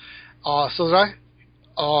 So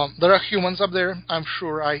there are humans up there. I'm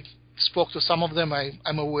sure I spoke to some of them.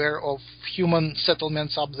 I'm aware of human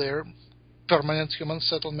settlements up there, permanent human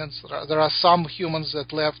settlements. There are some humans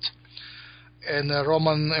that left in the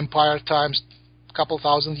Roman Empire times, a couple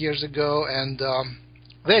thousand years ago, and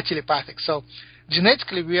they're telepathic. So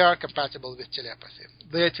genetically, we are compatible with telepathy.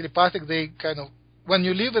 They're telepathic. They kind of, when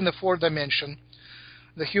you live in the fourth dimension,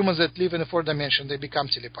 the humans that live in the fourth dimension, they become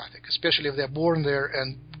telepathic, especially if they're born there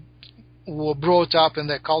and were brought up in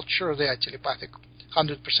their culture. They are telepathic,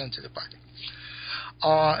 100% telepathic,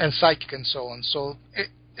 and psychic and so on. So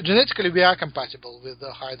genetically, we are compatible with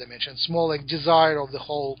the higher dimension. It's more like desire of the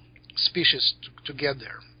whole species to get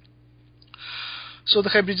there. So the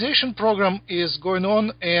hybridization program is going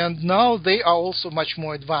on, and now they are also much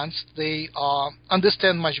more advanced. They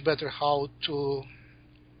understand much better how to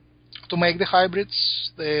make the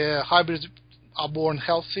hybrids. The hybrids are born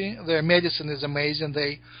healthy. Their medicine is amazing.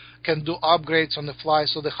 They can do upgrades on the fly.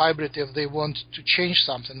 So the hybrid, if they want to change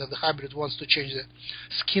something, if the hybrid wants to change the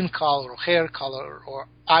skin color or hair color or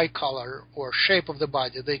eye color or shape of the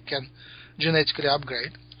body, they can genetically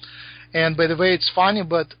upgrade. And by the way, it's funny,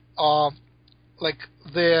 but like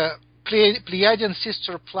the Pleiadian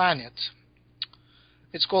sister planet,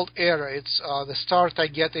 it's called Era. It's the star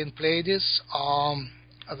Taygeta in Pleiades,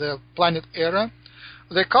 the planet Era.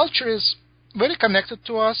 Their culture is very connected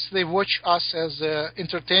to us. They watch us as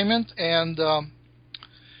entertainment and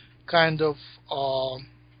kind of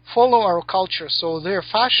follow our culture. So their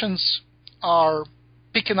fashions are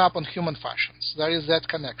picking up on human fashions. There is that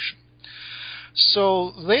connection.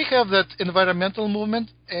 So they have that environmental movement,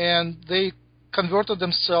 and they converted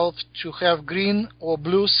themselves to have green or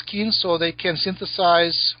blue skin, so they can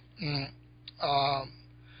synthesize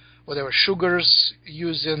whatever sugars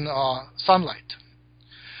using sunlight.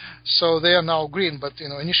 So they are now green, but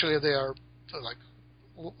initially they are like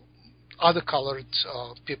other colored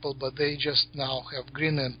people, but they just now have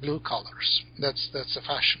green and blue colors. That's a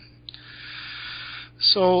fashion.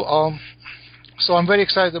 So so I'm very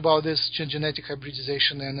excited about this genetic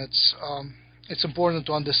hybridization, and it's important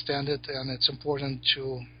to understand it, and it's important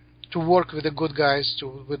to work with the good guys,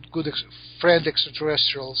 with good friend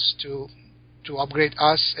extraterrestrials to upgrade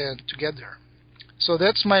us and to get there. So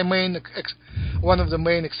that's my one of the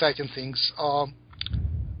main exciting things,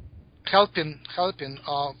 helping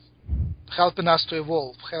us to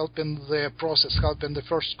evolve, helping the process, helping the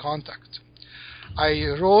first contact. I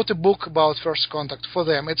wrote a book about first contact for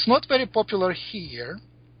them. It's not very popular here.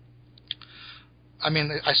 I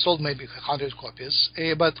mean, I sold maybe 100 copies,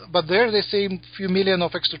 but there they say a few million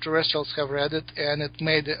of extraterrestrials have read it, and it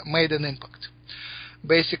made an impact.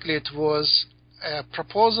 Basically, it was a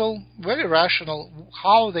proposal, very rational,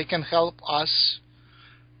 how they can help us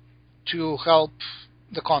to help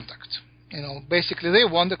the contact. Basically, they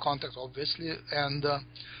want the contact, obviously, and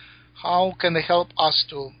how can they help us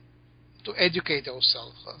to educate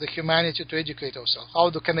ourselves, the humanity to educate ourselves?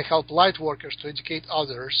 How can they help Lightworkers to educate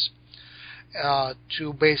others,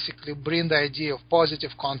 to basically bring the idea of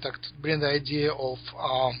positive contact, bring the idea of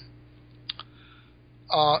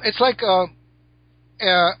it's like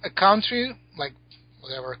a country, like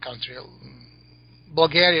whatever country,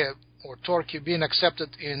 Bulgaria or Turkey being accepted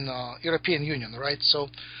in European Union, right? So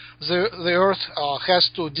the Earth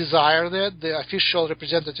has to desire that. The official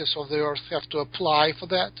representatives of the Earth have to apply for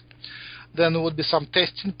that. Then there would be some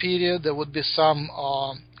testing period. There would be some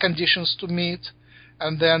conditions to meet,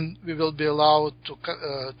 and then we will be allowed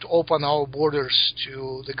to open our borders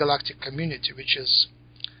to the galactic community, which is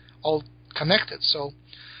all connected. So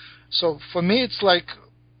for me, it's like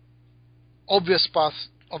obvious path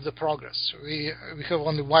of the progress. We have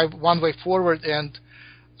only one way forward, and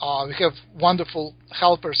we have wonderful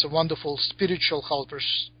helpers, wonderful spiritual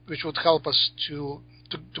helpers, which would help us to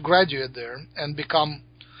graduate there and become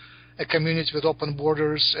a community with open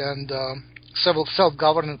borders, and several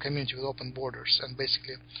self-governing community with open borders, and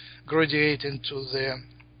basically graduate into the,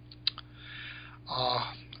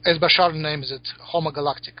 as Bashar names it, Homo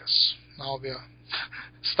Galacticus. Now we are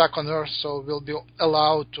stuck on Earth, so we'll be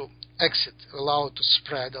allowed to exit, allowed to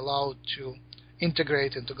spread, allowed to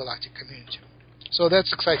integrate into galactic community. So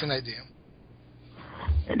that's an exciting idea.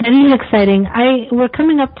 That is exciting. We're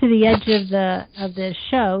coming up to the edge of the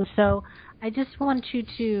show, so I just want you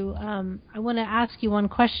to, I want to ask you one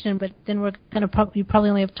question, but then we're going to you probably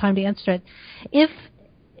only have time to answer it. If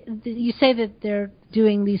you say that they're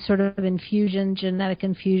doing these sort of genetic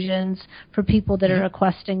infusions for people that are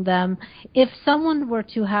requesting them, if someone were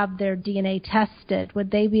to have their DNA tested, would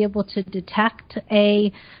they be able to detect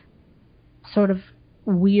a sort of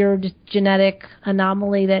weird genetic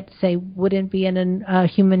anomaly that, say, wouldn't be in a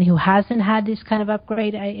human who hasn't had this kind of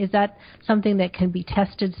upgrade? Is that something that can be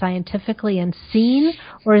tested scientifically and seen,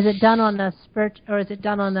 or is it done on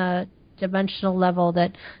a dimensional level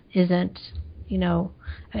that isn't,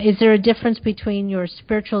 is there a difference between your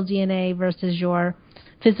spiritual DNA versus your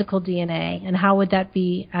physical DNA, and how would that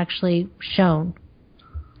be actually shown?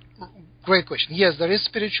 Great question. Yes, there is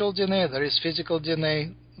spiritual DNA, there is physical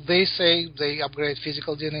DNA. They say they upgrade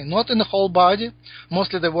physical DNA, not in the whole body.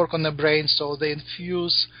 Mostly they work on the brain, so they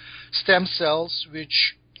infuse stem cells,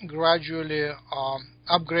 which gradually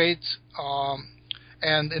upgrade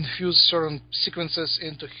and infuse certain sequences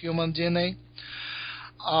into human DNA.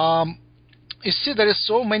 You see, there is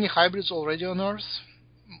so many hybrids already on Earth.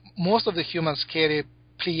 Most of the humans carry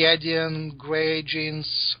Pleiadian, gray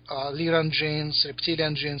genes, Lyran genes,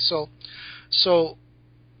 reptilian genes. So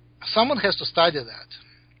someone has to study that.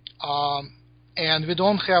 And we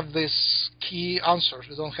don't have this key answers.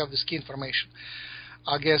 We don't have this key information.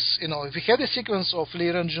 I guess, if we had a sequence of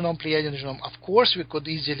Lyran genome, Pleiadian genome, of course we could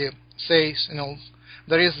easily say,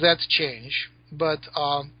 there is that change. But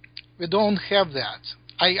we don't have that.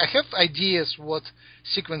 I have ideas what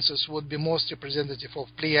sequences would be most representative of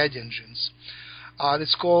Pleiadian genes.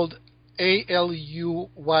 It's called ALUYA5.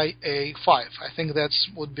 I think that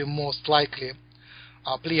would be most likely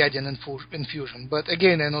Pleiadian infusion. But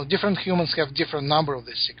again, different humans have different number of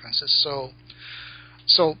these sequences.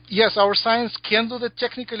 So yes, our science can do that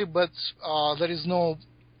technically, but there is no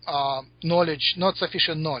knowledge, not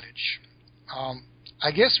sufficient knowledge.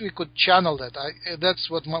 I guess we could channel that. That's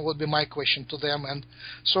what would be my question to them. And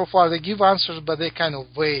so far they give answers, but they're kind of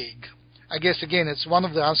vague. I guess, again, it's one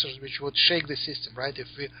of the answers which would shake the system, right? If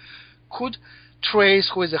we could trace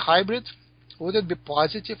who is a hybrid, would it be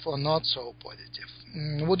positive or not so positive?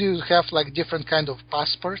 Would you have different kind of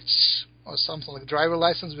passports or something like driver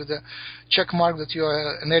license with a check mark that you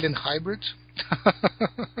are an alien hybrid?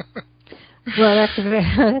 Well, that's a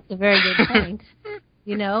very good point.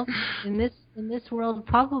 In this world,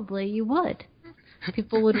 probably you would.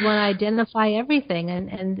 People would want to identify everything,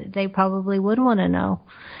 and they probably would want to know.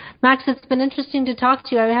 Max, it's been interesting to talk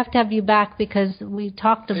to you. I have to have you back because we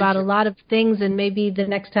talked about a lot of things, and maybe the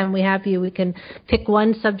next time we have you, we can pick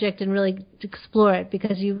one subject and really explore it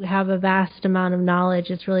because you have a vast amount of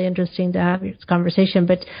knowledge. It's really interesting to have this conversation.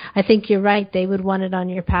 But I think you're right. They would want it on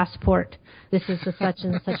your passport. This is such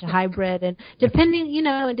and such a hybrid, and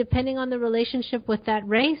depending on the relationship with that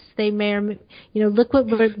race, they may or look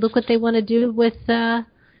what they want to do with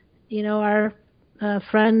our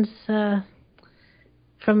friends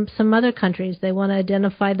from some other countries. They want to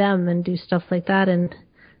identify them and do stuff like that, and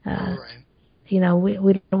we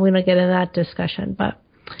don't get into that discussion, but.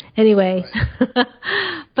 Anyway,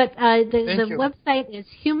 but the website is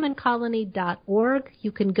humancolony.org.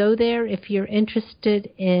 You can go there if you're interested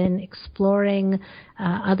in exploring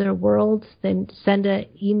other worlds. Then send an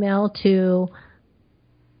email to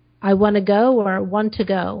I want to go or want to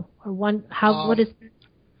go or one. What is?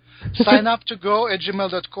 Sign up to go at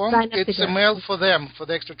gmail.com. It's a mail for them, for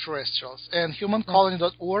the extraterrestrials. And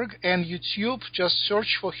humancolony.org and YouTube. Just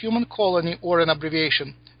search for Human Colony or an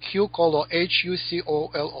abbreviation. Hucolo,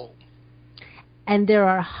 Hucolo. And there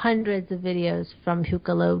are hundreds of videos from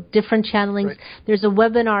Hucolo, different channelings. Right. There's a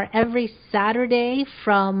webinar every Saturday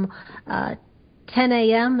from 10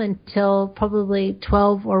 a.m. until probably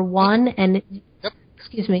 12 or 1. And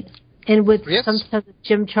excuse me. And with sometimes with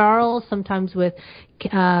Jim Charles, sometimes with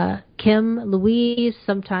Kim, Louise,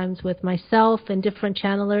 sometimes with myself and different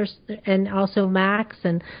channelers, and also Max,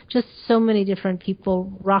 and just so many different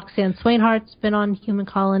people. Roxanne Swainhart's been on Human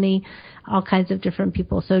Colony, all kinds of different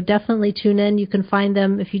people. So definitely tune in. You can find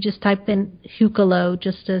them if you just type in Hucolo,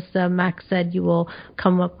 just as Max said, you will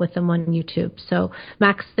come up with them on YouTube. So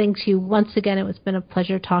Max, thanks you once again. It's been a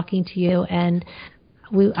pleasure talking to you, and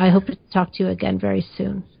I hope to talk to you again very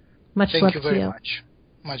soon. Much love to you. Thank you very much.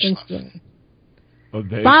 Much love. You. Well,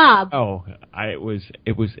 Bob. It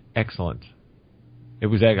was excellent. It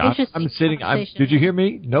was excellent. I'm sitting. Did you hear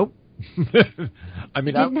me? Nope.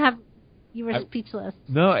 You were speechless.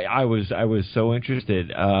 No, I was so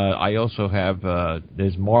interested. I also have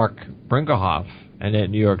there's Mark Brinkerhoff and at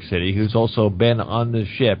New York City, who's also been on the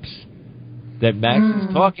ships that Max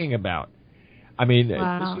is talking about.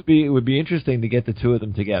 It would be interesting to get the two of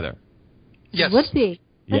them together. Yes, it would be.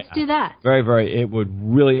 Let's do that. Very, very. It would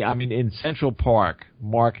really. In Central Park,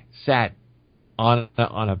 Mark sat on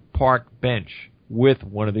a park bench with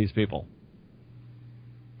one of these people.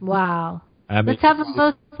 Wow. Let's have them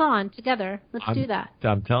both on together. Let's do that.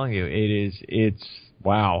 I'm telling you, it's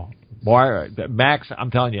wow. Max, I'm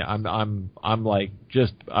telling you, I'm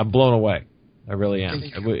blown away. I really am.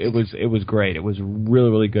 It was great. It was really,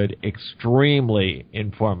 really good. Extremely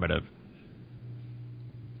informative.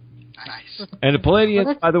 Nice. And the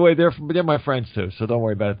Pleiadians, by the way, they're my friends too, so don't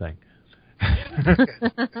worry about a thing.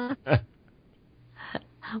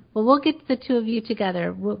 Well, we'll get the two of you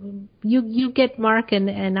together. You get Mark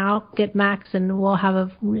and I'll get Max, and we'll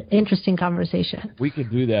have an interesting conversation. We could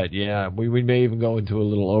do that, yeah. We may even go into a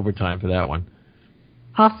little overtime for that one.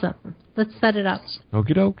 Awesome. Let's set it up.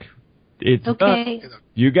 Okie doke. It's okay. done.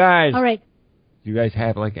 You guys. All right. You guys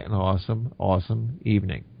have like an awesome, awesome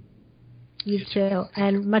evening. You too.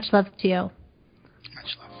 And much love to you.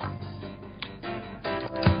 Much love.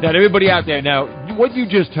 Now, everybody out there, now, what you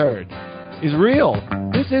just heard is real.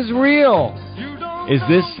 This is real. Is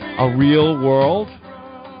this a real world?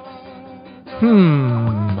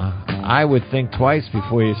 I would think twice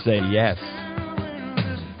before you say yes.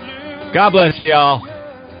 God bless y'all.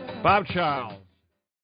 Bob Charles.